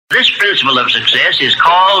This principle of success is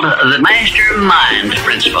called the Mastermind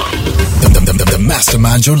Principle. The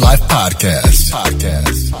Mastermind Your Life podcast.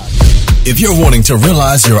 If you're wanting to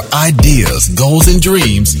realize your ideas, goals, and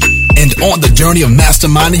dreams, and on the journey of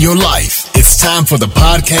masterminding your life, it's time for the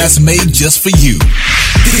podcast made just for you.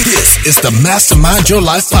 This is the Mastermind Your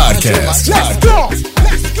Life podcast. Let's go.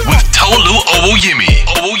 With Tolu Owoyemi.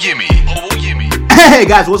 Hey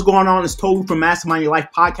guys, what's going on? It's Tolu from Mastermind Your Life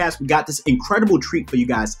podcast. We got this incredible treat for you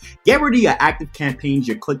guys. Get rid of your active campaigns,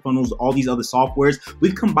 your ClickFunnels, all these other softwares.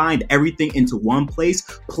 We've combined everything into one place.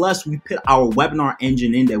 Plus, we put our webinar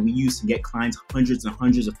engine in that we use to get clients hundreds and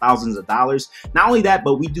hundreds of thousands of dollars. Not only that,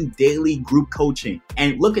 but we do daily group coaching.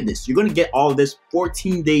 And look at this. You're going to get all of this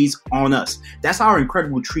 14 days on us. That's our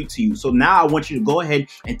incredible treat to you. So now I want you to go ahead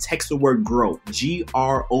and text the word GROW,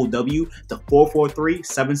 GROW, to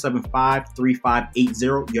 443-775-3580.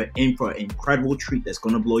 You're in for an incredible treat that's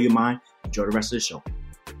going to blow your mind. Enjoy the rest of the show.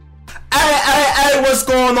 Hey, what's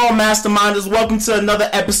going on, Masterminders? Welcome to another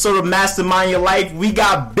episode of Mastermind Your Life. We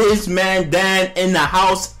got Bizman Dan in the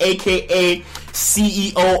house, aka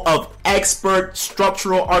CEO of Expert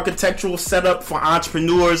Structural Architectural Setup for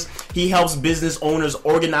Entrepreneurs. He helps business owners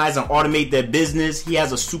organize and automate their business. He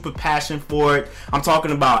has a super passion for it. I'm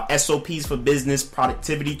talking about SOPs for business,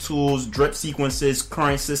 productivity tools, drip sequences,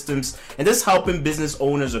 current systems, and just helping business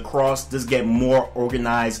owners across just get more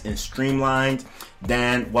organized and streamlined.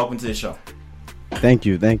 Dan, welcome to the show. Thank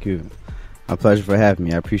you. A pleasure for having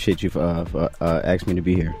me. I appreciate you for asking me to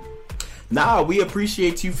be here. Nah, we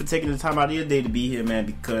appreciate you for taking the time out of your day to be here, man,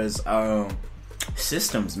 because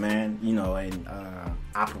systems, man, and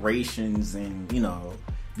operations and,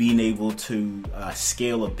 being able to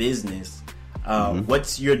scale a business,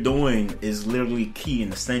 what you're doing is literally key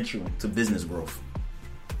and essential to business growth.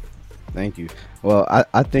 Thank you. Well,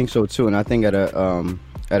 I think so too, and I think at a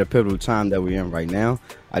pivotal time that we're in right now,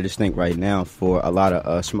 I just think right now for a lot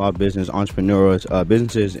of small business entrepreneurs,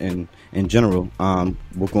 businesses in general,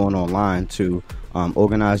 we're going online to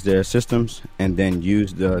organize their systems and then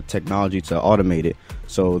use the technology to automate it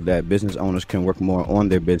so that business owners can work more on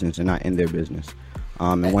their business and not in their business.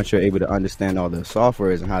 And once you're able to understand all the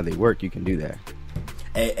softwares and how they work, you can do that.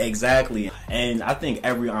 Exactly. And I think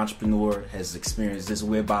every entrepreneur has experienced this,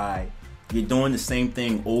 whereby you're doing the same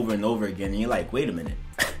thing over and over again and you're like, wait a minute.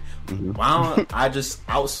 Why don't I just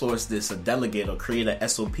outsource this or delegate or create an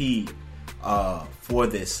SOP for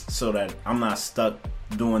this so that I'm not stuck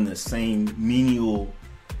doing the same menial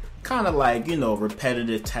kind of like,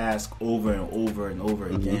 repetitive task over and over and over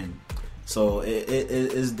again. So it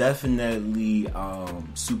is definitely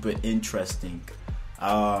super interesting.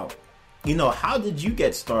 How did you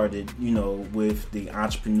get started, with the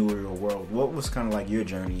entrepreneurial world? What was kind of like your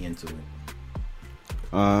journey into it?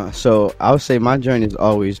 So I would say my journey has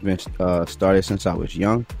always been started since I was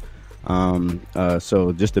young.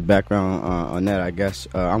 So just the background on that, I guess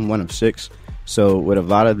I'm one of six. So with a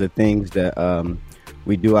lot of the things that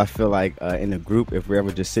we do, I feel like in a group, if we're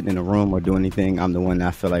ever just sitting in a room or do anything, I'm the one that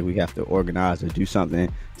I feel like we have to organize or do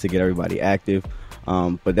something to get everybody active.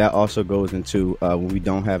 But that also goes into when we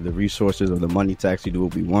don't have the resources or the money to actually do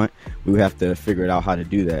what we want, we have to figure out how to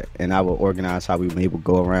do that. And I will organize how we were able to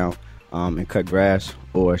go around and cut grass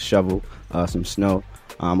or shovel some snow,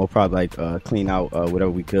 or probably clean out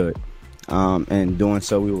whatever we could. And doing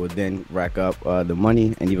so, we would then rack up the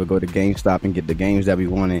money and either go to GameStop and get the games that we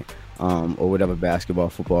wanted, or whatever, basketball,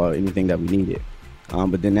 football, anything that we needed.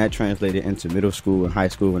 But then that translated into middle school and high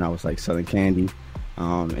school when I was selling candy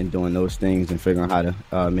and doing those things and figuring out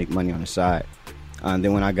how to make money on the side. And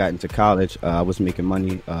then when I got into college, I was making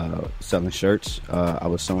money selling shirts. I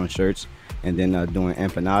was sewing shirts. And then doing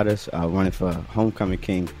empanadas, running for Homecoming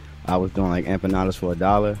King. I was doing empanadas for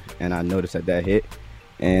 $1, and I noticed that hit.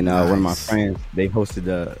 And nice. One of my friends, they hosted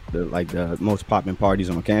the most popping parties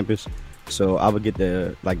on campus. So I would get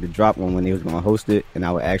the drop one when they was going to host it, and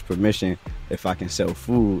I would ask permission if I can sell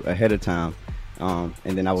food ahead of time. And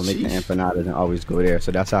then I would make the empanadas and always go there.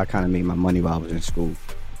 So that's how I kind of made my money while I was in school.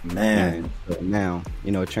 Man. And so now,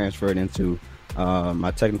 it transferred into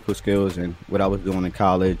my technical skills and what I was doing in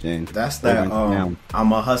college, and that's that. I'm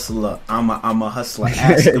a hustler. I'm a hustler.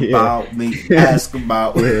 Ask about me. Ask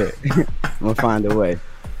about. Yeah. I'm gonna find a way.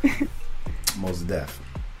 Most def.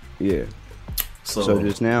 Yeah. So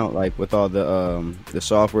just now, with all the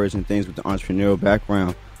softwares and things with the entrepreneurial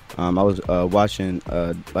background, I was watching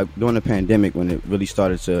during the pandemic when it really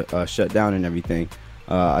started to shut down and everything.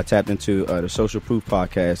 I tapped into the Social Proof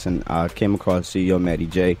podcast, and I came across CEO Matty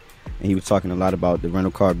J. And he was talking a lot about the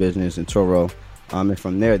rental car business and Turo. And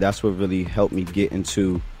from there, that's what really helped me get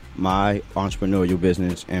into my entrepreneurial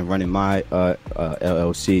business and running my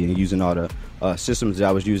LLC and using all the systems that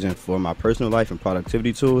I was using for my personal life and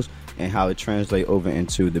productivity tools and how it translates over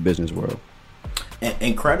into the business world.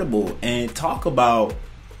 Incredible. And talk about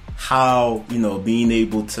how, being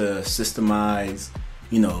able to systemize,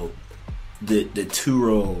 the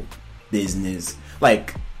Turo business,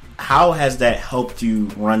 like how has that helped you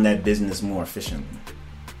run that business more efficiently?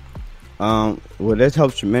 Well, that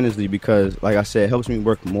helps tremendously because, like I said, it helps me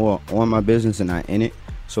work more on my business and not in it.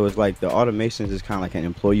 So it's like the automations is kind of like an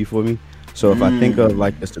employee for me. So if I think of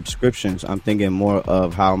like the subscriptions, I'm thinking more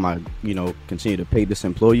of how am I, continue to pay this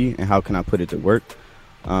employee and how can I put it to work.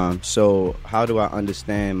 So how do I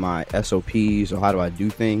understand my SOPs or how do I do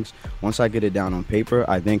things? Once I get it down on paper,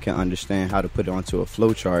 I then can understand how to put it onto a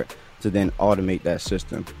flow chart to then automate that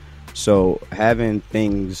system. So having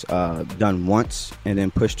things done once and then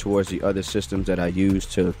push towards the other systems that I use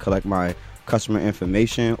to collect my customer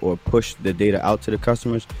information or push the data out to the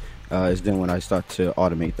customers is then when I start to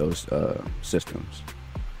automate those systems.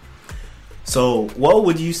 So what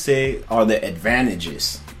would you say are the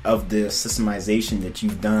advantages of the systemization that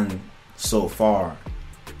you've done so far?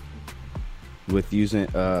 With using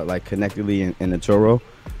like Connectedly in the Turo?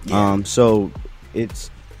 Yeah. So it's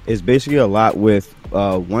basically a lot with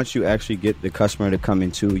once you actually get the customer to come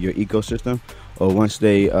into your ecosystem, or once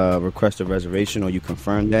they request a reservation or you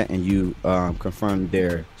confirm that and you confirm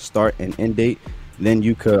their start and end date, then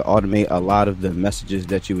you could automate a lot of the messages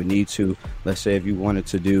that you would need to. Let's say if you wanted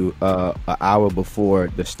to do an hour before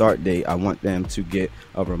the start date, I want them to get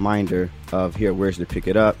a reminder of where's to pick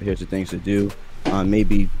it up, here's the things to do.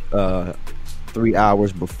 Maybe 3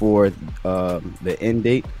 hours before the end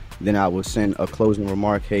date, then I will send a closing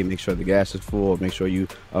remark. Hey, make sure the gas is full. Make sure you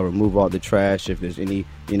remove all the trash. If there's any,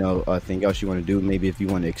 thing else you want to do, maybe if you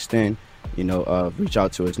want to extend, reach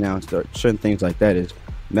out to us now and start certain things like that. Is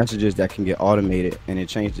messages that can get automated, and it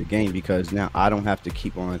changed the game because now I don't have to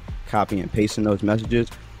keep on copying and pasting those messages.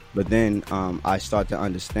 But then I start to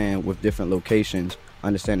understand with different locations,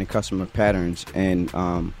 understanding customer patterns and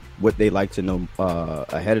what they like to know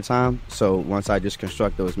ahead of time. So once I just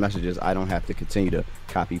construct those messages, I don't have to continue to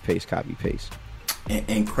copy paste.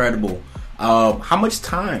 Incredible. How much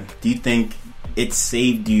time do you think it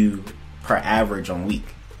saved you per average on week?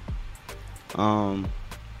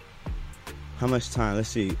 How much time? Let's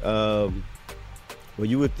see. Well,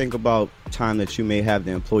 you would think about time that you may have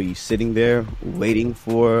the employee sitting there waiting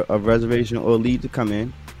for a reservation or a lead to come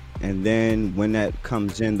in. And then when that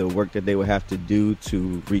comes in, the work that they would have to do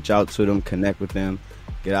to reach out to them, connect with them,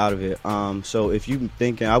 get out of it. So if you're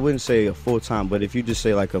thinking, I wouldn't say a full-time, but if you just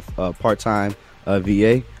say like a part-time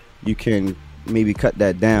VA, you can maybe cut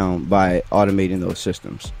that down by automating those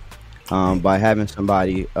systems. By having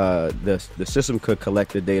somebody, the system could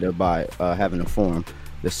collect the data by having a form.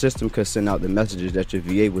 The system could send out the messages that your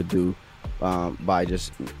VA would do by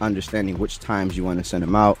just understanding which times you want to send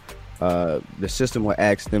them out. The system will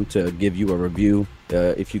ask them to give you a review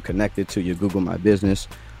if you connect it to your Google My Business.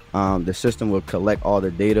 The system will collect all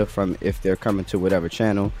the data from if they're coming to whatever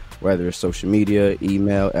channel, whether it's social media,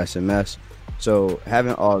 email, SMS. So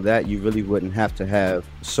having all that, you really wouldn't have to have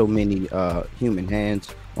so many human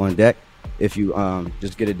hands on deck if you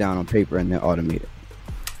just get it down on paper and then automate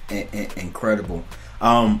it. Incredible.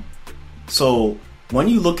 So when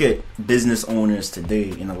you look at business owners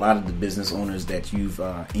today, and a lot of the business owners that you've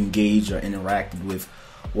engaged or interacted with,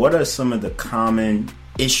 what are some of the common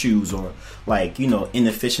issues or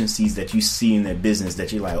inefficiencies that you see in their business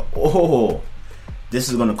that you're like, oh, this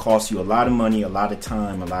is going to cost you a lot of money, a lot of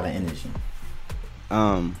time, a lot of energy?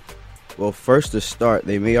 Well, first to start,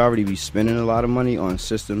 they may already be spending a lot of money on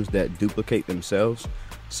systems that duplicate themselves.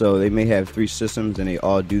 So they may have 3 systems and they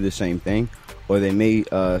all do the same thing, or they may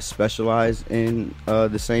specialize in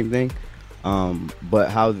the same thing.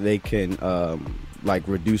 But how they can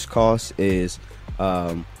reduce costs is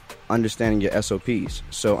understanding your SOPs.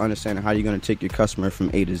 So understanding how you're going to take your customer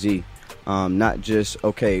from A to Z. Not just,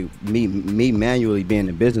 me manually being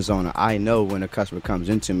a business owner, I know when a customer comes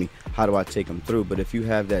into me, how do I take them through? But if you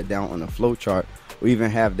have that down on a flow chart or even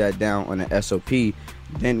have that down on an SOP,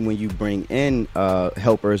 then when you bring in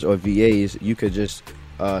helpers or VAs, you could just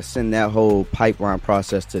send that whole pipeline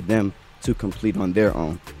process to them to complete on their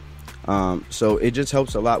own. So it just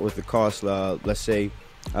helps a lot with the cost. Let's say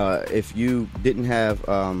if you didn't have,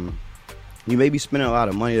 you may be spending a lot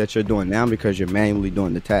of money that you're doing now because you're manually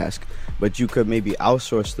doing the task, but you could maybe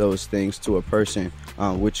outsource those things to a person,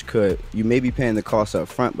 you may be paying the cost up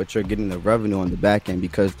front, but you're getting the revenue on the back end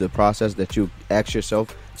because the process that you ask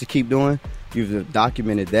yourself to keep doing, you've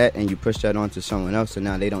documented that and you push that on to someone else, and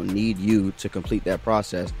now they don't need you to complete that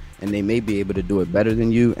process, and they may be able to do it better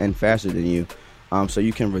than you and faster than you. So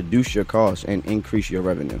you can reduce your costs and increase your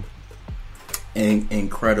revenue.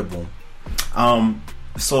 Incredible.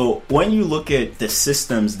 So when you look at the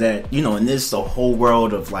systems that, you know, and there's the whole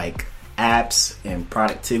world of like apps and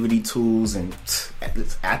productivity tools, and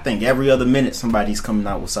I think every other minute somebody's coming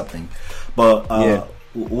out with something. But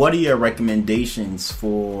what are your recommendations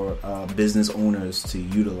for business owners to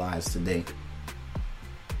utilize today?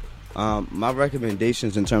 My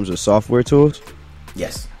recommendations in terms of software tools?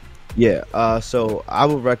 Yes. Yeah. So I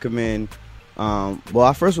would recommend. Well,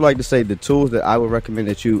 I first would like to say the tools that I would recommend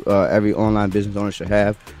that every online business owner should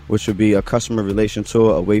have, which would be a customer relation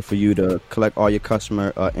tool, a way for you to collect all your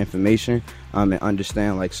customer information and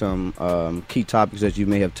understand like some key topics that you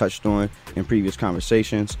may have touched on in previous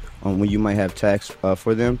conversations on when you might have tasks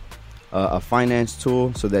for them. A finance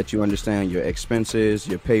tool so that you understand your expenses,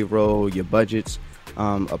 your payroll, your budgets.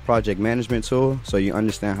 A project management tool so you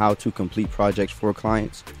understand how to complete projects for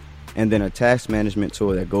clients. And then a task management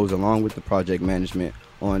tool that goes along with the project management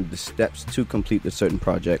on the steps to complete the certain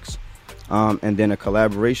projects. And then a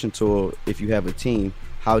collaboration tool if you have a team.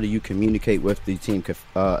 How do you communicate with the team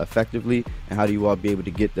effectively, and how do you all be able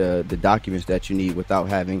to get the documents that you need without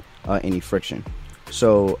having any friction?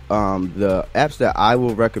 So the apps that I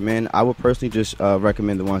will recommend, I will personally just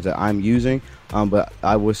recommend the ones that I'm using, but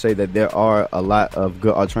I would say that there are a lot of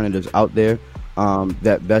good alternatives out there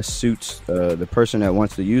that best suits the person that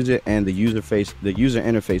wants to use it, and the user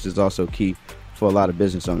interface is also key for a lot of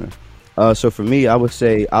business owners. So for me, I would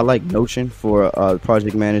say I like Notion for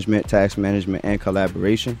project management, task management, and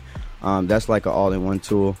collaboration. That's like an all-in-one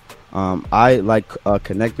tool. I like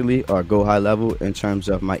Connectly or Go High Level in terms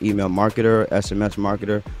of my email marketer, SMS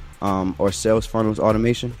marketer, or sales funnels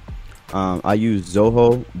automation. I use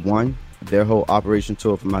Zoho One, their whole operation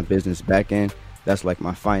tool for my business backend. That's like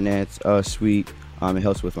my finance suite. It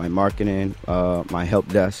helps with my marketing, my help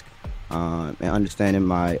desk, and understanding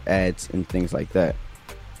my ads and things like that.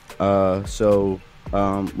 So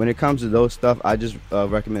when it comes to those stuff, I just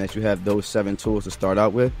recommend that you have those 7 tools to start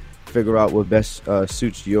out with. Figure out what best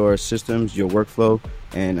suits your systems, your workflow,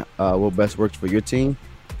 and what best works for your team.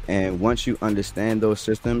 And once you understand those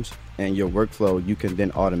systems and your workflow, you can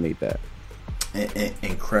then automate that.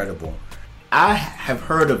 Incredible. I have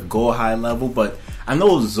heard of Go High Level, but I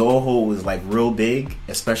know Zoho is like real big,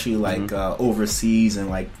 especially like overseas and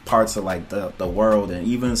like parts of like the world, and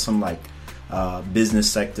even some like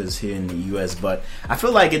business sectors here in the U.S. But I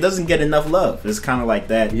feel like it doesn't get enough love. It's kind of like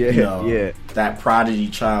that, that prodigy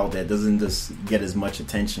child that doesn't just get as much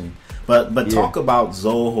attention. But talk about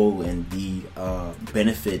Zoho and the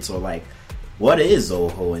benefits, or like what is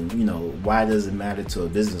Zoho, and why does it matter to a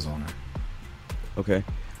business owner? Okay.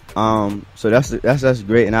 So that's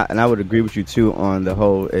great, and I would agree with you too on the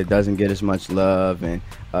whole it doesn't get as much love, and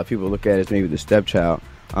people look at it as maybe the stepchild.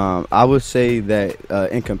 I would say that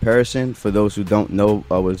in comparison, for those who don't know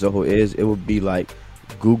what Zoho is, it would be like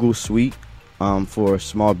Google Suite for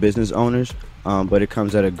small business owners, but it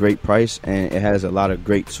comes at a great price, and it has a lot of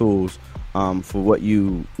great tools for what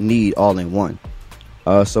you need all in one.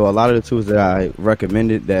 So a lot of the tools that I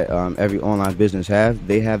recommended that every online business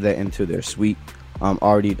they have that into their suite.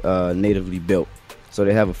 Already natively built. So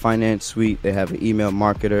they have a finance suite, they have an email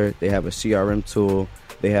marketer, they have a CRM tool,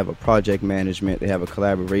 they have a project management, they have a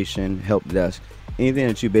collaboration, help desk. Anything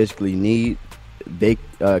that you basically need, they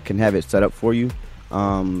can have it set up for you.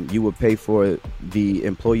 You would pay for the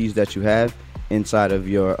employees that you have inside of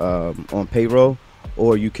your on payroll,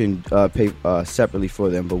 or you can pay separately for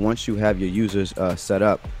them. But once you have your users set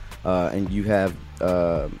up and you have,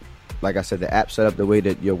 like I said, the app set up the way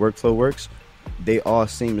that your workflow works, they all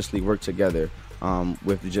seamlessly work together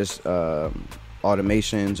with just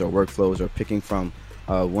automations or workflows or picking from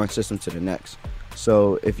one system to the next.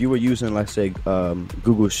 So if you were using, let's say,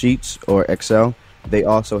 Google Sheets or Excel, they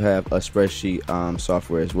also have a spreadsheet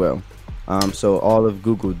software as well. So all of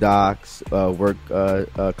Google Docs, Work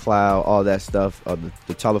Cloud, all that stuff,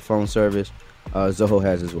 the telephone service, Zoho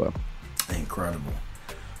has as well. Incredible.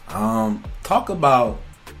 Talk about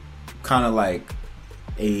kind of like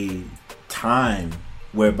a time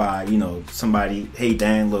whereby somebody, hey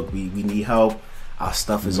Dan, look, we need help, our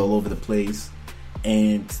stuff is all over the place,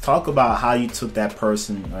 and talk about how you took that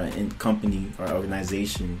person in company or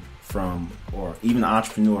organization from, or even an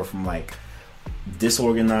entrepreneur, from like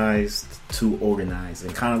disorganized to organized,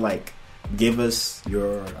 and kind of like give us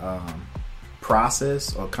your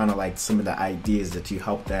process, or kind of like some of the ideas that you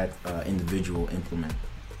helped that individual implement.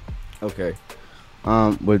 Okay.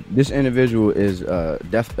 But this individual is a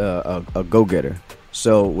go-getter.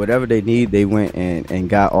 So whatever they need, they went and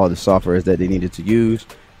got all the softwares that they needed to use,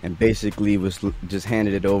 and basically was just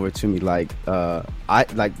handed it over to me like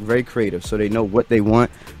very creative. So they know what they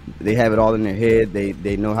want, they have it all in their head,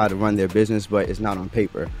 they know how to run their business, but it's not on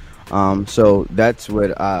paper. So that's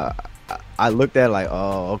what I looked at, like,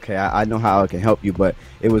 oh, okay, I know how I can help you. But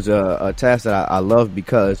it was a task that I love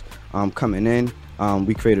because coming in,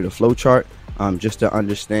 we created a flow chart just to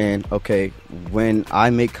understand, okay, when I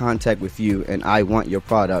make contact with you and I want your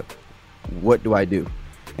product, what do I do?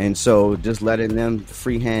 And so just letting them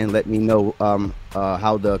freehand let me know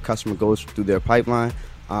how the customer goes through their pipeline.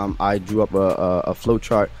 I drew up a flow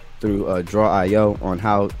chart through Draw.io on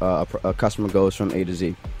how a customer goes from A to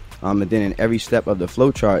Z. And then in every step of the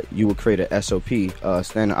flow chart, you will create a SOP,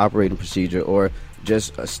 standard operating procedure, or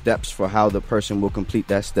just steps for how the person will complete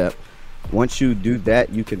that step. Once you do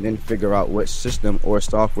that, you can then figure out what system or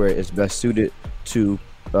software is best suited to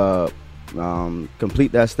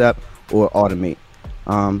complete that step or automate.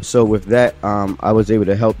 So with that, I was able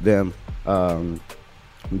to help them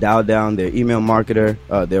dial down their email marketer,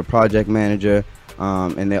 their project manager,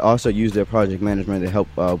 and they also use their project management to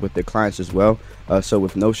help with their clients as well. So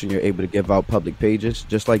with Notion, you're able to give out public pages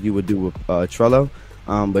just like you would do with Trello.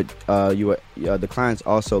 But the clients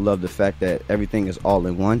also love the fact that everything is all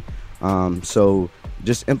in one. So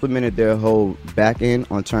just implemented their whole back end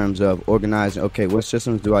on terms of organizing, okay, what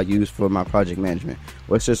systems do I use for my project management?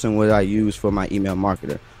 What system would I use for my email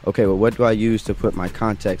marketer? Okay, well, what do I use to put my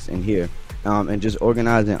contacts in here? And just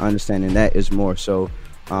organizing and understanding that is more so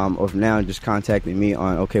of now just contacting me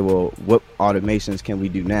on, okay, well, what automations can we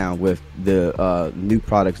do now with the new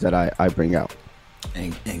products that I bring out?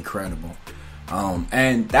 Incredible.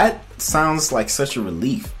 And that sounds like such a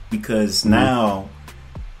relief, because now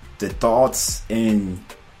the thoughts and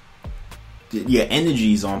your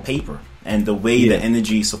energy is on paper, and the way the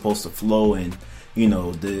energy is supposed to flow, and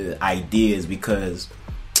the ideas, because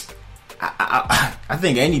I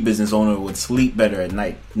think any business owner would sleep better at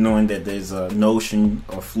night knowing that there's a Notion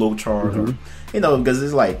or flow chart, or because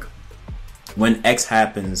it's like, when X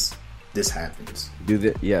happens, this happens.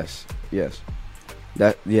 Yes.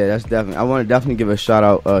 That's definitely. I want to definitely give a shout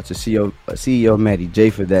out to CEO Matty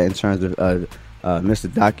J for that, in terms of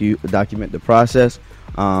Mr. Document the process.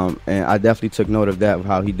 And I definitely took note of that, of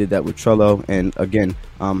how he did that with Trello, and again,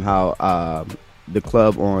 how the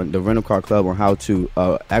club, on the rental car club, on how to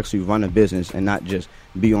actually run a business and not just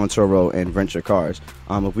be on Turo and rent your cars.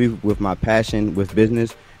 With my passion with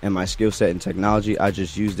business and my skill set in technology, I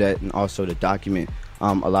just use that, and also to document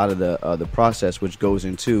a lot of the process which goes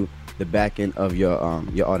into the back end of your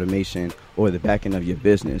automation, or the back end of your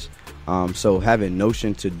business. So having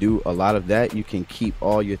Notion to do a lot of that, you can keep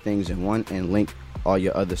all your things in one and link all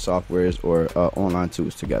your other softwares or online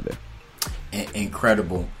tools together.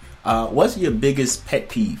 Incredible. What's your biggest pet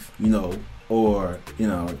peeve, or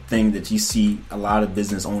thing that you see a lot of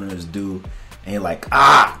business owners do, and you're like,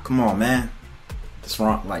 come on, man, it's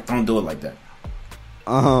wrong, like, don't do it like that?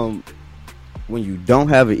 When you don't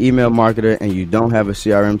have an email marketer and you don't have a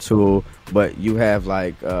CRM tool, but you have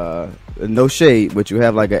like no shade, but you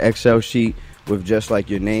have like an Excel sheet with just like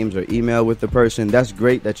your names or email with the person, that's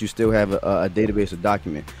great that you still have a database of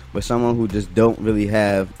document. But someone who just don't really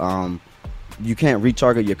have you can't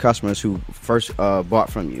retarget your customers who first bought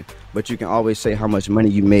from you, but you can always say how much money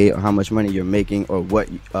you made, or how much money you're making, or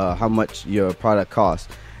how much your product costs.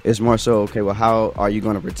 It's more so, okay, well, how are you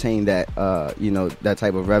going to retain that, that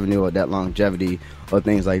type of revenue, or that longevity, or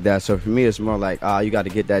things like that. So for me, it's more like, you got to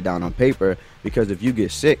get that down on paper, because if you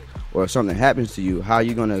get sick or if something happens to you, how are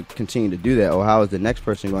you going to continue to do that? Or how is the next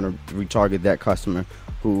person going to retarget that customer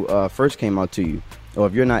who first came out to you? Or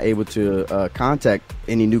if you're not able to contact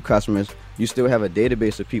any new customers, you still have a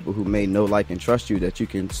database of people who may know, like, and trust you that you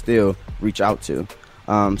can still reach out to.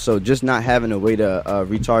 So just not having a way to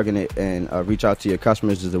retarget it and reach out to your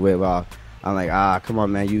customers is the way. Well, I'm like, come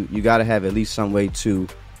on, man, you got to have at least some way to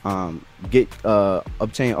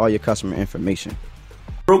obtain all your customer information.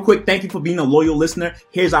 Real quick, thank you for being a loyal listener.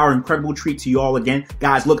 Here's our incredible treat to you all again.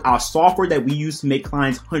 Guys, look, our software that we use to make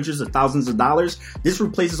clients hundreds of thousands of dollars, this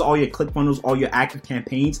replaces all your ClickFunnels, all your active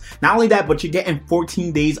campaigns. Not only that, but you're getting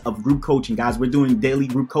 14 days of group coaching. Guys, we're doing daily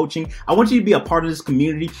group coaching. I want you to be a part of this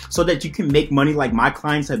community so that you can make money like my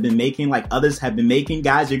clients have been making, like others have been making.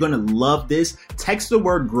 Guys, you're going to love this. Text the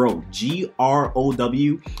word GROW, GROW,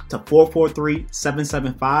 to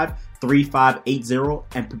 443-775-3580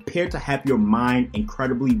 and prepare to have your mind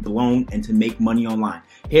incredibly blown and to make money online.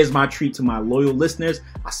 Here's my treat to my loyal listeners.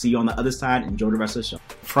 I'll see you on the other side. Enjoy the rest of the show.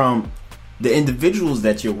 From the individuals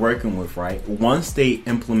that you're working with, right? Once they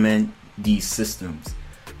implement these systems,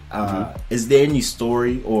 Is there any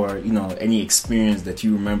story or any experience that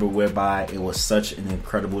you remember whereby it was such an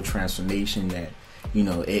incredible transformation that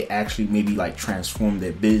it actually maybe like transformed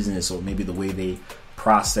their business, or maybe the way they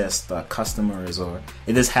processed customers, or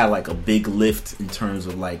it just had like a big lift in terms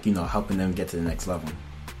of like helping them get to the next level?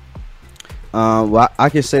 Well, I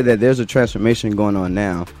can say that there's a transformation going on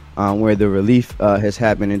now, where the relief has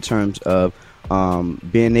happened in terms of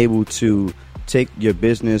being able to take your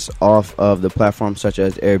business off of the platforms such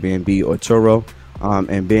as Airbnb or Turo,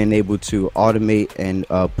 and being able to automate and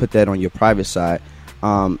put that on your private side,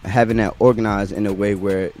 having that organized in a way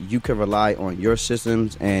where you can rely on your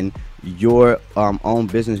systems and your own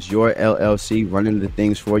business, your LLC running the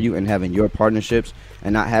things for you, and having your partnerships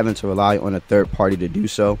and not having to rely on a third party to do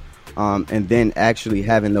so. And then actually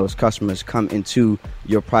having those customers come into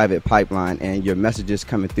your private pipeline and your messages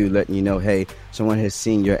coming through letting you know, hey, someone has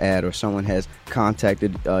seen your ad, or someone has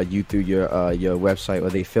contacted you through your website, or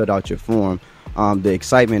they filled out your form. The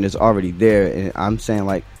excitement is already there, and I'm saying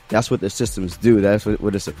like that's what the systems do. That's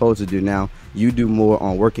what it's supposed to do. Now you do more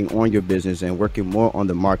on working on your business and working more on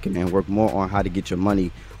the marketing and work more on how to get your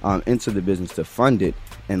money into the business to fund it,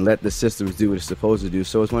 and let the systems do what it's supposed to do.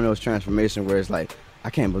 So it's one of those transformations where it's like, I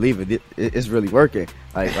can't believe it. It's really working.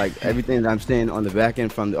 Like everything that I'm saying on the back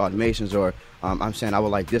end from the automations, or I'm saying I would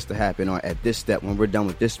like this to happen, or at this step when we're done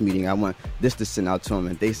with this meeting, I want this to send out to them,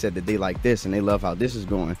 and they said that they like this and they love how this is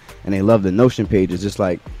going, and they love the Notion pages. It's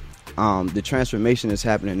like the transformation is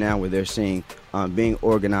happening now where they're seeing being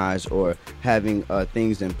organized or having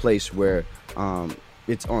things in place where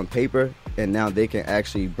it's on paper, and now they can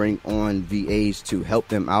actually bring on VAs to help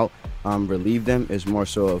them out, relieve them. Is more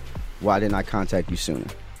so of, why didn't I contact you sooner?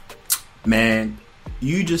 Man,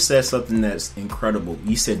 you just said something that's incredible.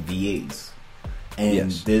 You said VAs. And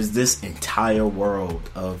yes, there's this entire world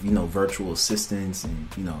of, virtual assistants and,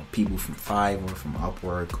 people from Fiverr, from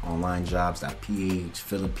Upwork, online jobs.ph,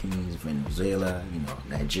 Philippines, Venezuela,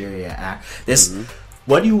 Nigeria.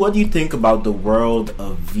 What do you think about the world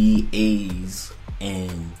of VAs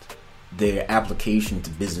and their application to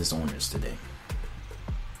business owners today?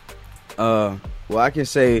 Well, I can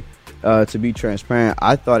say, to be transparent,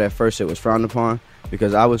 I thought at first it was frowned upon,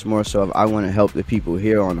 because I was more so of, I want to help the people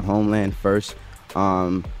here on the homeland first.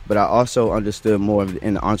 But I also understood more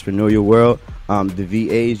in the entrepreneurial world, the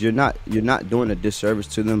VAs, you're not doing a disservice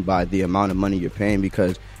to them by the amount of money you're paying,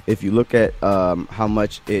 because if you look at how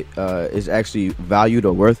much it is actually valued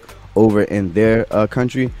or worth over in their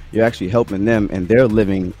country, you're actually helping them, and they're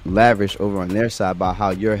living lavish over on their side by how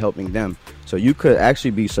you're helping them. So you could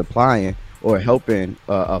actually be supplying or helping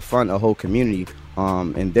fund a whole community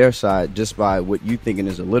in their side just by what you thinking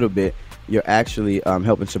is a little bit. You're actually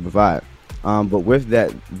helping to provide. But with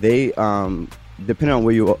that, they depending on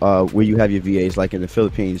where you have your VAs, like in the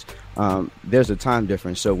Philippines, there's a time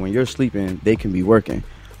difference. So when you're sleeping, they can be working.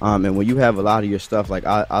 And when you have a lot of your stuff, like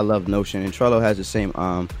I love Notion, and Trello has the same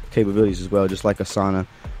capabilities as well, just like Asana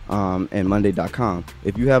and Monday.com.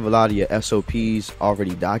 If you have a lot of your SOPs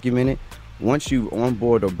already documented, once you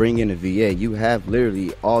onboard or bring in a VA, you have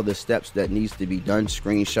literally all the steps that needs to be done,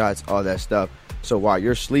 screenshots, all that stuff. So while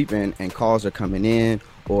you're sleeping and calls are coming in,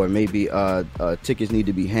 or maybe tickets need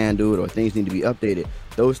to be handled or things need to be updated,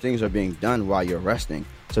 those things are being done while you're resting.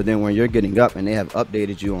 So then when you're getting up and they have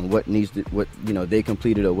updated you on what they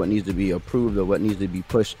completed, or what needs to be approved, or what needs to be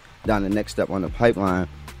pushed down the next step on the pipeline,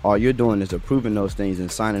 all you're doing is approving those things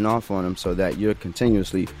and signing off on them, so that you're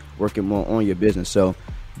continuously working more on your business. So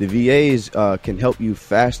the VAs can help you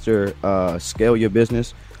faster scale your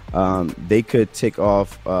business. They could take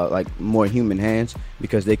off like more human hands,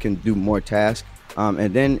 because they can do more tasks.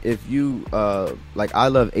 And then if you like, I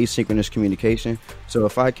love asynchronous communication. So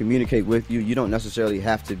if I communicate with you, you don't necessarily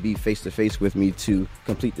have to be face to face with me to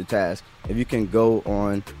complete the task. If you can go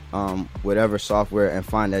on whatever software and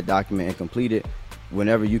find that document and complete it,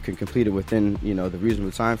 whenever you can complete it within the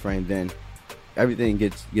reasonable time frame, then everything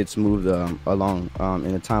gets moved along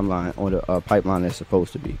in a timeline on the pipeline that's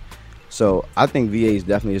supposed to be. So I think VAs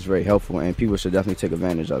definitely is very helpful, and people should definitely take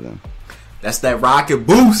advantage of them. That's that rocket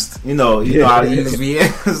boost, you know how to use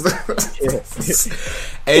VAs.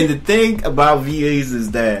 And the thing about VAs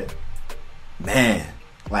is that, man,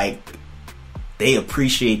 like, they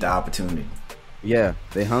appreciate the opportunity. Yeah,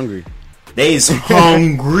 they hungry. They's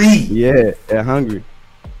hungry. Yeah, they're hungry.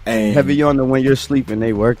 And heavy on the when you're sleeping,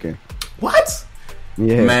 they working. What?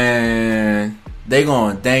 Yeah, man, they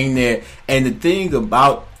going dang there. And the thing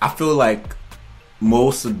about, I feel like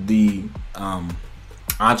most of the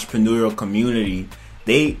entrepreneurial community,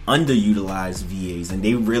 they underutilize VAs, and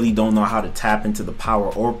they really don't know how to tap into the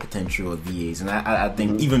power or potential of VAs. And I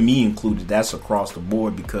think even me included, that's across the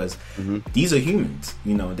board, because these are humans.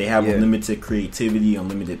 You know, they have unlimited creativity,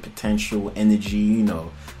 unlimited potential, energy, you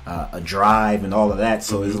know, a drive and all of that.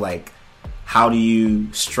 So it's like, how do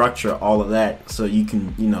you structure all of that so you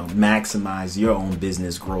can, you know, maximize your own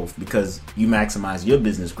business growth? Because you maximize your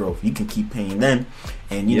business growth, you can keep paying them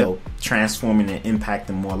and, you know, transforming and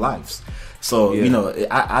impacting more lives. So, you know,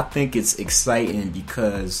 I think it's exciting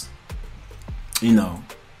because, you know,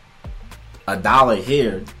 $1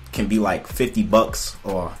 here can be like $50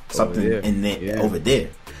 or something in there, over there.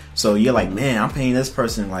 So you're like, man, I'm paying this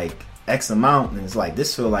person like X amount, and it's like,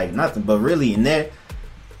 this feel like nothing. But really in there,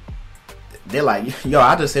 they're like, yo,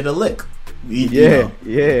 I just hit a lick.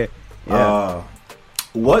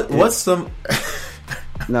 What's some...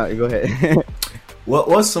 No, go ahead.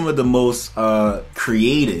 What's some of the most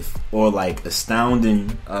creative or like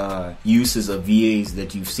astounding uses of VAs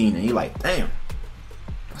that you've seen, and you're like, damn,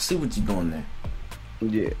 I see what you're doing there?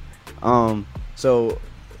 Yeah. So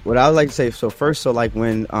what I would like to say, so first, so like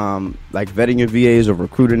when like vetting your VAs or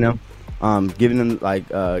recruiting them, giving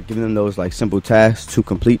them those like simple tasks to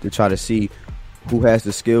complete to try to see who has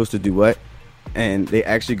the skills to do what, and they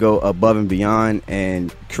actually go above and beyond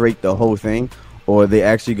and create the whole thing, or they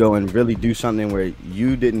actually go and really do something where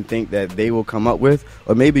you didn't think that they will come up with,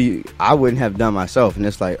 or maybe I wouldn't have done myself, and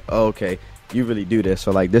it's like, oh, okay, you really do this,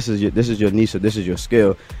 so like this is your niche, so this is your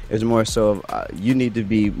skill. It's more so you need to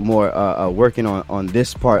be more working on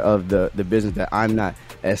this part of the business that I'm not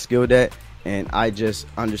as skilled at, and I just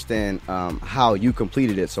understand how you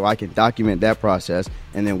completed it, so I can document that process,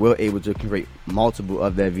 and then we're able to create multiple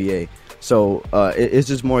of that VA. So it's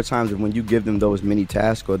just more times when you give them those mini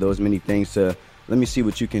tasks or those many things to, let me see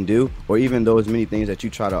what you can do, or even those many things that you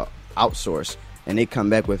try to outsource, and they come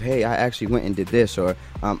back with, hey, I actually went and did this, or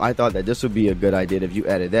I thought that this would be a good idea if you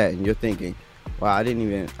added that, and you're thinking, wow, I didn't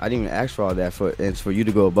even ask for all that, for you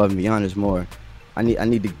to go above and beyond is more. I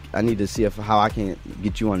need to see how I can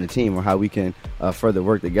get you on the team, or how we can further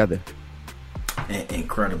work together.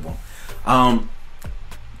 Incredible.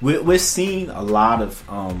 We're seeing a lot of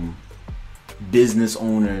business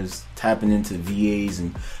owners tapping into VAs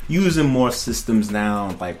and using more systems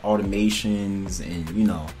now, like automations, and you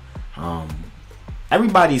know,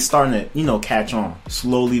 everybody's starting to, you know, catch on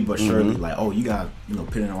slowly but surely. Like, oh, you got, you know,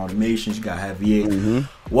 put in automations, you got to have VAs.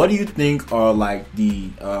 What do you think are like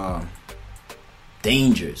the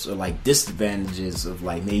dangers or like disadvantages of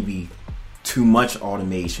like maybe too much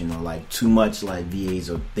automation, or like too much like VAs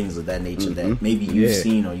or things of that nature that maybe you've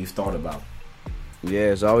seen or you've thought about? Yeah,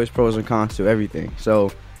 there's always pros and cons to everything.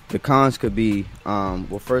 So the cons could be,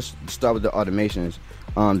 well, first start with the automations.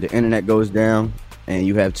 The internet goes down and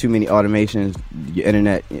you have too many automations. Your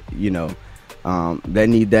internet, you know, they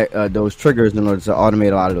need that those triggers in order to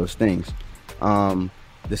automate a lot of those things.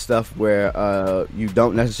 The stuff where you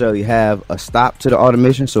don't necessarily have a stop to the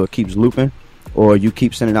automation, so it keeps looping, or you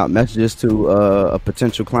keep sending out messages to a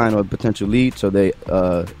potential client or a potential lead, so they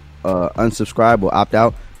unsubscribe or opt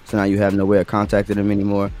out. So now you have no way of contacting them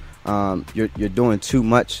anymore. You're doing too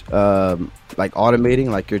much, like automating.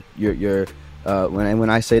 Like you're when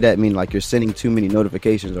I say that, I mean like you're sending too many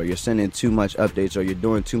notifications, or you're sending too much updates, or you're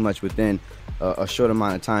doing too much within a short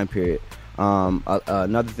amount of time period.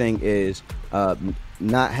 Another thing is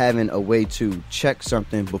not having a way to check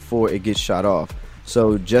something before it gets shot off.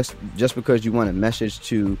 So just because you want a message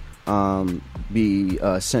to be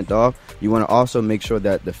sent off, you want to also make sure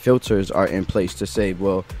that the filters are in place to say,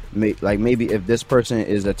 well, maybe if this person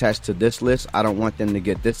is attached to this list, I don't want them to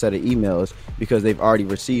get this set of emails because they've already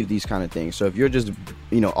received these kind of things. So if you're just,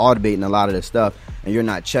 you know, automating a lot of this stuff and you're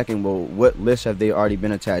not checking, well, what lists have they already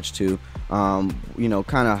been attached to, you know,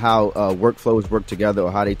 kind of how workflows work together,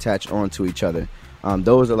 or how they attach onto each other.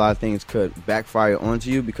 Those a lot of things could backfire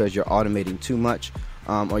onto you because you're automating too much,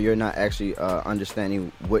 or you're not actually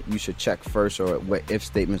understanding what you should check first, or what if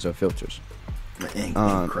statements or filters.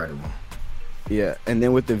 Incredible. Yeah, and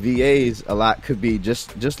then with the VAs, a lot could be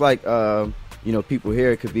just like you know, people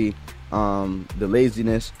here. It could be the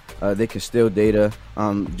laziness. They can steal data.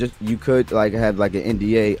 Just you could like have like an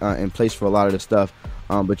NDA in place for a lot of the stuff,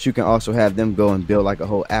 but you can also have them go and build like a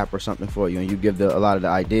whole app or something for you, and you give a lot of the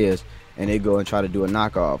ideas, and they go and try to do a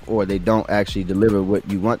knockoff, or they don't actually deliver what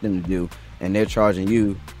you want them to do, and they're charging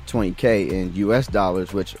you $20K in US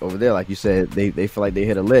dollars, which over there, like you said, they feel like they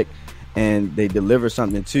hit a lick, and they deliver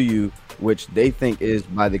something to you which they think is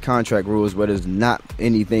by the contract rules, but is not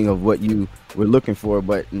anything of what you were looking for.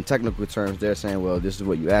 But in technical terms, they're saying, well, this is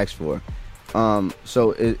what you asked for.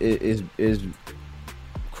 So it is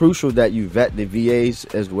crucial that you vet the VAs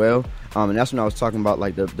as well. And that's when I was talking about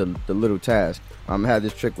like the little task. I had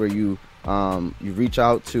this trick where you reach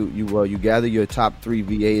out to you gather your top 3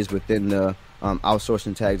 VAs within the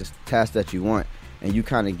outsourcing task that you want, and you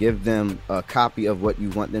kind of give them a copy of what you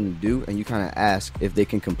want them to do, and you kind of ask if they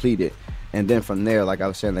can complete it. And then from there, like I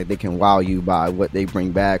was saying, like they can wow you by what they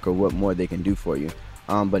bring back or what more they can do for you.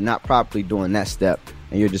 But not properly doing that step,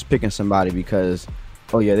 and you're just picking somebody because,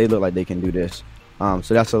 oh yeah, they look like they can do this.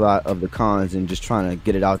 So that's a lot of the cons, and just trying to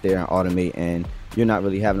get it out there and automate, and you're not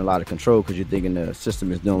really having a lot of control because you're thinking the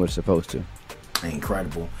system is doing what it's supposed to.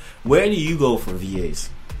 Incredible. Where do you go for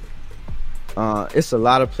VAs? It's a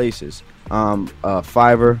lot of places.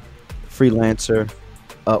 Fiverr, Freelancer,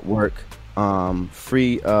 Upwork,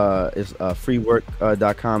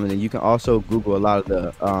 freework.com, and then you can also Google a lot of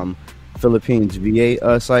the Philippines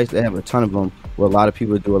VA sites. They have a ton of them where a lot of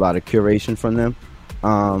people do a lot of curation from them.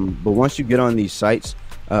 But once you get on these sites,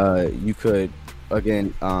 you could,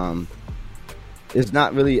 again, it's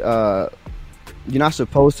not really, you're not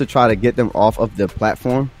supposed to try to get them off of the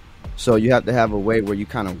platform. So you have to have a way where you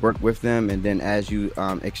kind of work with them, and then as you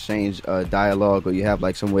exchange dialogue, or you have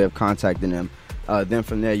like some way of contacting them, then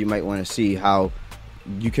from there you might want to see how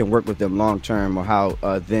you can work with them long term, or how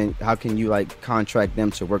can you like contract them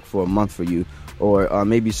to work for a month for you, or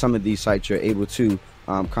maybe some of these sites you're able to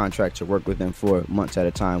contract to work with them for months at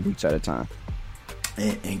a time, weeks at a time.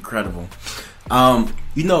 Incredible. When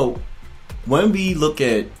we look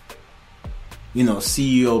at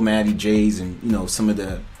CEO Matty J's and some of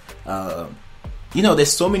the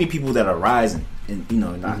there's so many people that are rising in in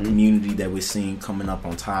our community that we're seeing coming up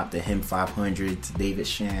on top. The Him 500, David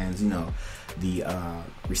Shands, the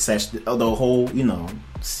recession, the whole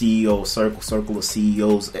CEO circle of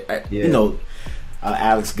CEOs,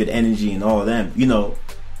 Alex Good Energy and all of them.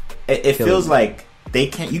 It feels like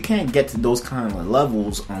you can't get to those kind of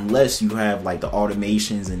levels unless you have like the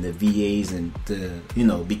automations and the VAs and the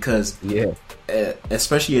because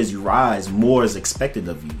especially as you rise, more is expected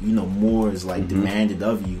of you. More is like demanded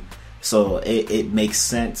of you. So it makes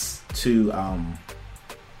sense to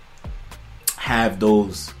have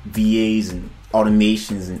those VAs and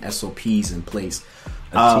automations and SOPs in place.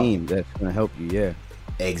 A team that's gonna help you. Yeah,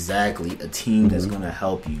 exactly. A team that's gonna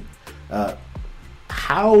help you.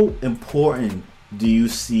 How important do you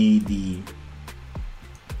see the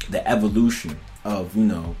evolution of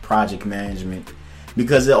project management?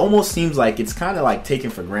 Because it almost seems like it's kind of like taken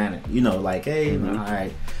for granted, like, hey, all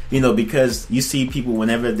right, because you see people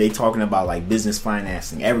whenever they talking about like business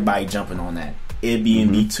financing, everybody jumping on that,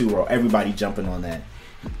 Airbnb too, or everybody jumping on that.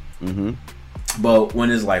 But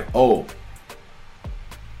when it's like, oh,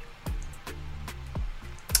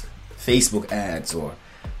 Facebook ads or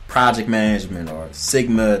project management or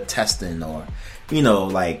Sigma testing or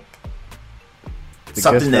like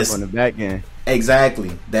something that's on the back end.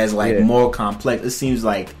 Exactly. That's like more complex. It seems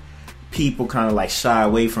like people kind of like shy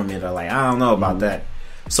away from it, or like, I don't know about that.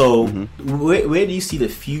 So where do you see the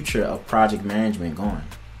future of project management going?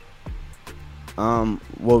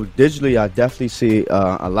 Well, digitally, I definitely see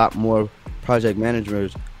a lot more project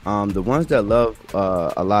managers. The ones that love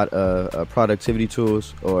a lot of productivity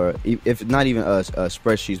tools, or if not even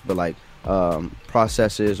spreadsheets, but like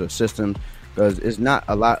processes or systems. Because it's not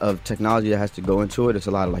a lot of technology that has to go into it. It's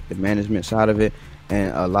a lot of like the management side of it,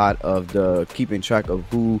 and a lot of the keeping track of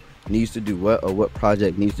who needs to do what, or what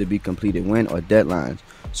project needs to be completed when, or deadlines.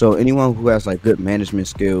 So anyone who has like good management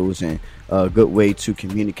skills and a good way to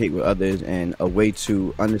communicate with others, and a way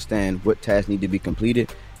to understand what tasks need to be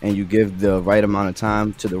completed, and you give the right amount of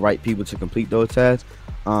time to the right people to complete those tasks,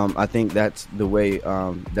 I think that's the way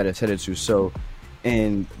that it's headed to. So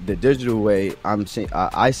in the digital way,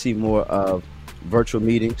 I see more of virtual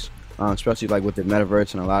meetings, especially like with the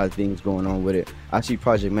metaverse and a lot of things going on with it. I see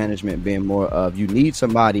project management being more of, you need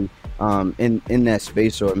somebody in that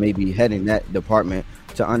space, or maybe heading that department,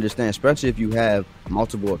 to understand, especially if you have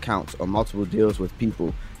multiple accounts or multiple deals with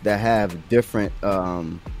people that have different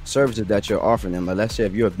services that you're offering them. Like, let's say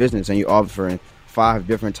if you're a business and you're offering 5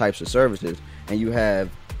 different types of services, and you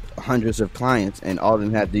have hundreds of clients and all of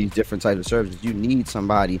them have these different types of services, you need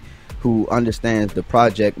somebody who understands the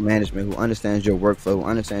project management, who understands your workflow, who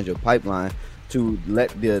understands your pipeline, to let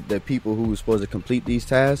the people who are supposed to complete these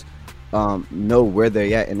tasks know where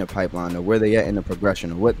they're at in the pipeline, or where they're at in the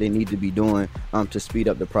progression, or what they need to be doing to speed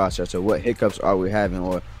up the process, or what hiccups are we having,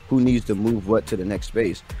 or who needs to move what to the next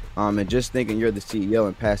space. And just thinking you're the CEO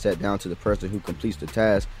and pass that down to the person who completes the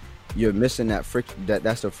task, you're missing that friction.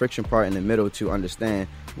 That's the friction part in the middle to understand,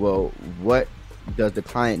 well, what does the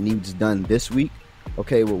client needs done this week?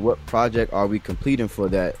 Okay, well, what project are we completing for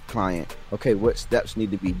that client? Okay, what steps need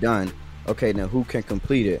to be done? Okay, now who can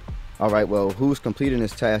complete it? All right, well, who's completing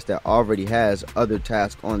this task that already has other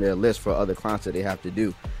tasks on their list for other clients that they have to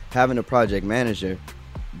do? Having a project manager,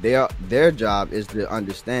 their job is to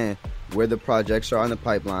understand where the projects are in the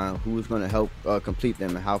pipeline, who's going to help complete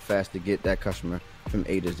them, and how fast to get that customer from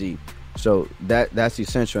A to Z. So that's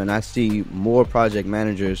essential, and I see more project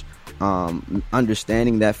managers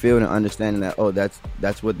understanding that field and understanding that, oh,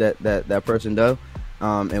 that's what that person does.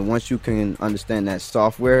 And once you can understand that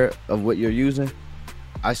software of what you're using,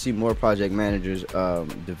 I see more project managers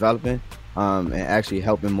developing and actually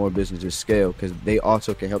helping more businesses scale, because they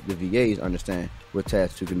also can help the VAs understand what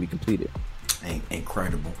tasks can be completed.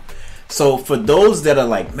 Incredible. So for those that are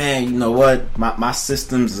like, man, you know what, my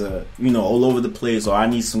systems are, all over the place, or I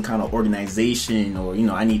need some kind of organization, or,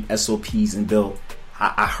 I need SOPs and build.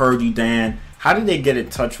 I heard you, Dan. How did they get in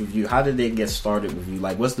touch with you? How did they get started with you?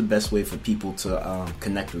 Like, what's the best way for people to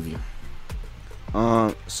connect with you?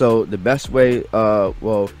 So the best way,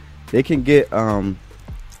 they can get, I'm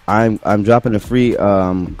dropping a free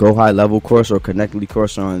Go High Level course or Connectly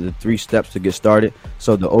course on the 3 steps to get started.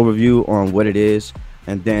 So the overview on what it is,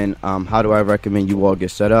 and then how do I recommend you all get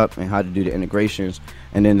set up, and how to do the integrations.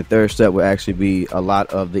 And then the 3rd step will actually be a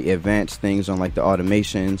lot of the advanced things on like the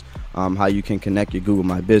automations, how you can connect your Google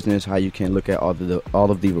My Business, how you can look at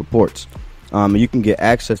all of the reports. You can get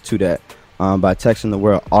access to that by texting the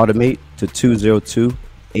word automate to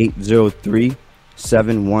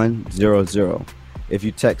 202-803-7100. If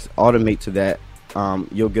you text automate to that,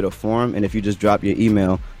 you'll get a form, and if you just drop your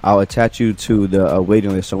email, I'll attach you to the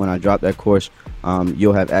waiting list. So when I drop that course,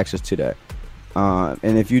 you'll have access to that.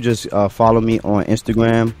 And if you just follow me on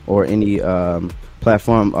Instagram or any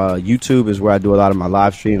platform, YouTube is where I do a lot of my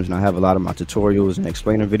live streams, and I have a lot of my tutorials and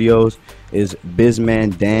explainer videos, is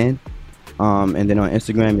Bizman Dan. And then on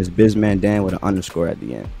Instagram is Bizman Dan with an underscore at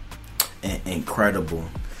the end. Incredible.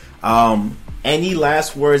 Any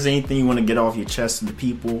last words, anything you want to get off your chest to the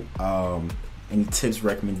people? Any tips,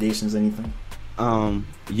 recommendations, anything?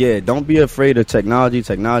 Don't be afraid of technology.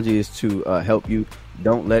 Technology is to help you.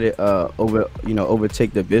 Don't let it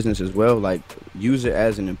overtake the business as well. Like, use it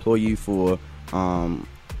as an employee for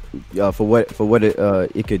what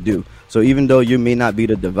it could do. So even though you may not be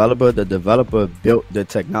the developer built the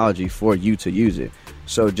technology for you to use it.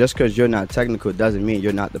 So just because you're not technical doesn't mean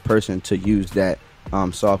you're not the person to use that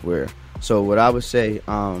software. So what I would say,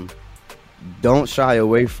 don't shy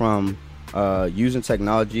away from using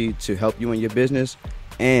technology to help you in your business,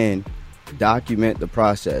 and document the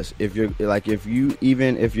process. If you're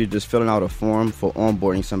just filling out a form for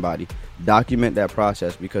onboarding somebody, document that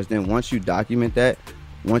process, because then once you document that,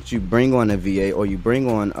 once you bring on a VA or you bring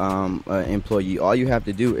on an employee, all you have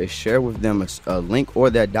to do is share with them a link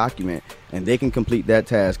or that document, and they can complete that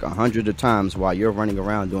task 100 of times while you're running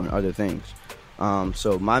around doing other things.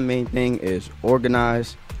 So my main thing is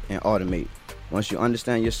organize and automate. Once you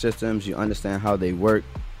understand your systems, you understand how they work,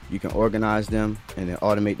 you can organize them and then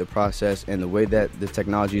automate the process. And the way that the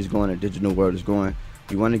technology is going, the digital world is going,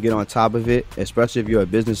 you want to get on top of it, especially if you're a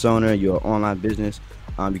business owner, you're an online business.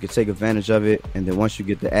 You can take advantage of it. And then once you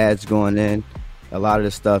get the ads going in, a lot of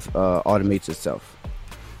the stuff automates itself.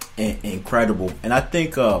 Incredible. And I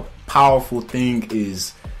think a powerful thing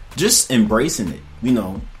is just embracing it,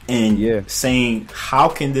 and saying, how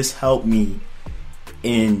can this help me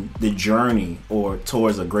in the journey or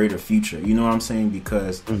towards a greater future? You know what I'm saying?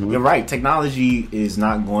 Because you're right, technology is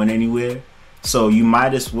not going anywhere. So you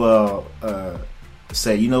might as well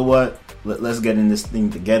say, you know what, let's get in this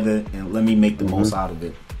thing together and let me make the most out of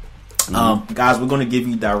it. Guys, we're going to give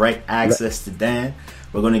you direct access to Dan.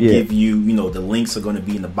 We're going to give you, the links are going to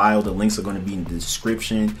be in the bio. The links are going to be in the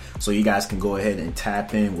description. So you guys can go ahead and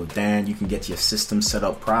tap in with Dan. You can get your system set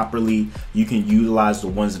up properly. You can utilize the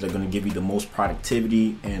ones that are going to give you the most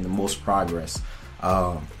productivity and the most progress.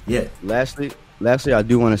 Lastly, I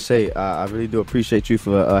do want to say, I really do appreciate you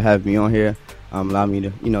for having me on here. Allow me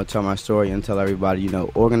to, tell my story and tell everybody,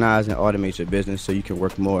 organize and automate your business so you can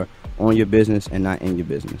work more on your business and not in your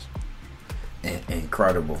business.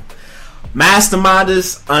 Incredible.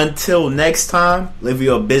 Masterminders, until next time, if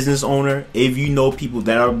you're a business owner, if you know people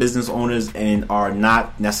that are business owners and are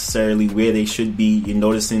not necessarily where they should be, you're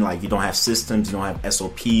noticing like you don't have systems, you don't have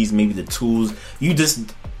SOPs, maybe the tools, you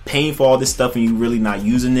just paying for all this stuff and you really not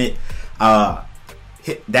using it,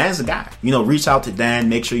 Dan's the guy. Reach out to Dan,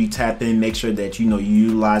 make sure you tap in, make sure that you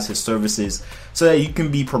utilize his services so that you can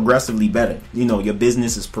be progressively better. Your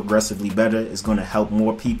business is progressively better. It's going to help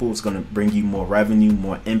more people. It's going to bring you more revenue,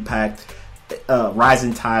 more impact.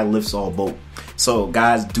 Rising tide lifts all boats. So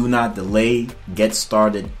guys, do not delay. Get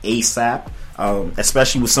started ASAP.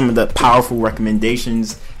 especially with some of the powerful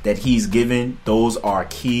recommendations that he's given. Those are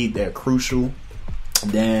key. They're crucial.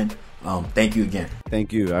 Dan, thank you again.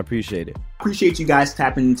 Thank you. I appreciate it. Appreciate you guys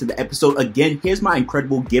tapping into the episode. Again, here's my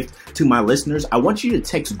incredible gift to my listeners. I want you to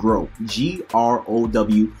text GROW,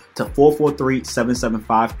 GROW, to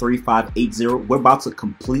 443-775-3580. We're about to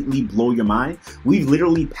completely blow your mind. We've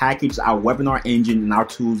literally packaged our webinar engine and our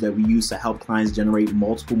tools that we use to help clients generate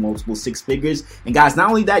multiple six figures. And guys, not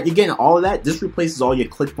only that, you're getting all of that. This replaces all your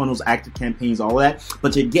ClickFunnels, active campaigns, all of that,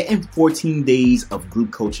 but you're getting 14 days of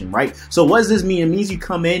group coaching, right? So what does this mean? It means you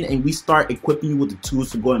come in and we start equipping you with the tools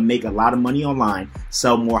to go and make a lot of money online,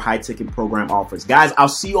 sell more high ticket program offers. Guys, I'll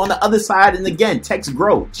see you on the other side. And again, text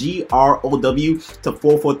GROW, GROW, to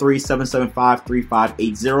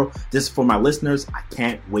 443-775-3580. This is for my listeners. I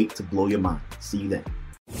can't wait to blow your mind. See you then.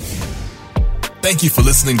 Thank you for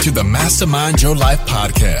listening to the Mastermind Your Life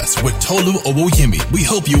podcast with Tolu Owoyemi. We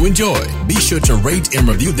hope you enjoy. Be sure to rate and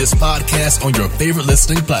review this podcast on your favorite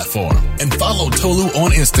listening platform and follow Tolu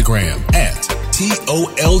on Instagram at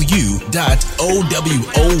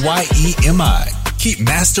TOLU.OWOYEMI. Keep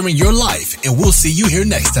mastering your life, and we'll see you here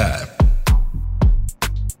next time.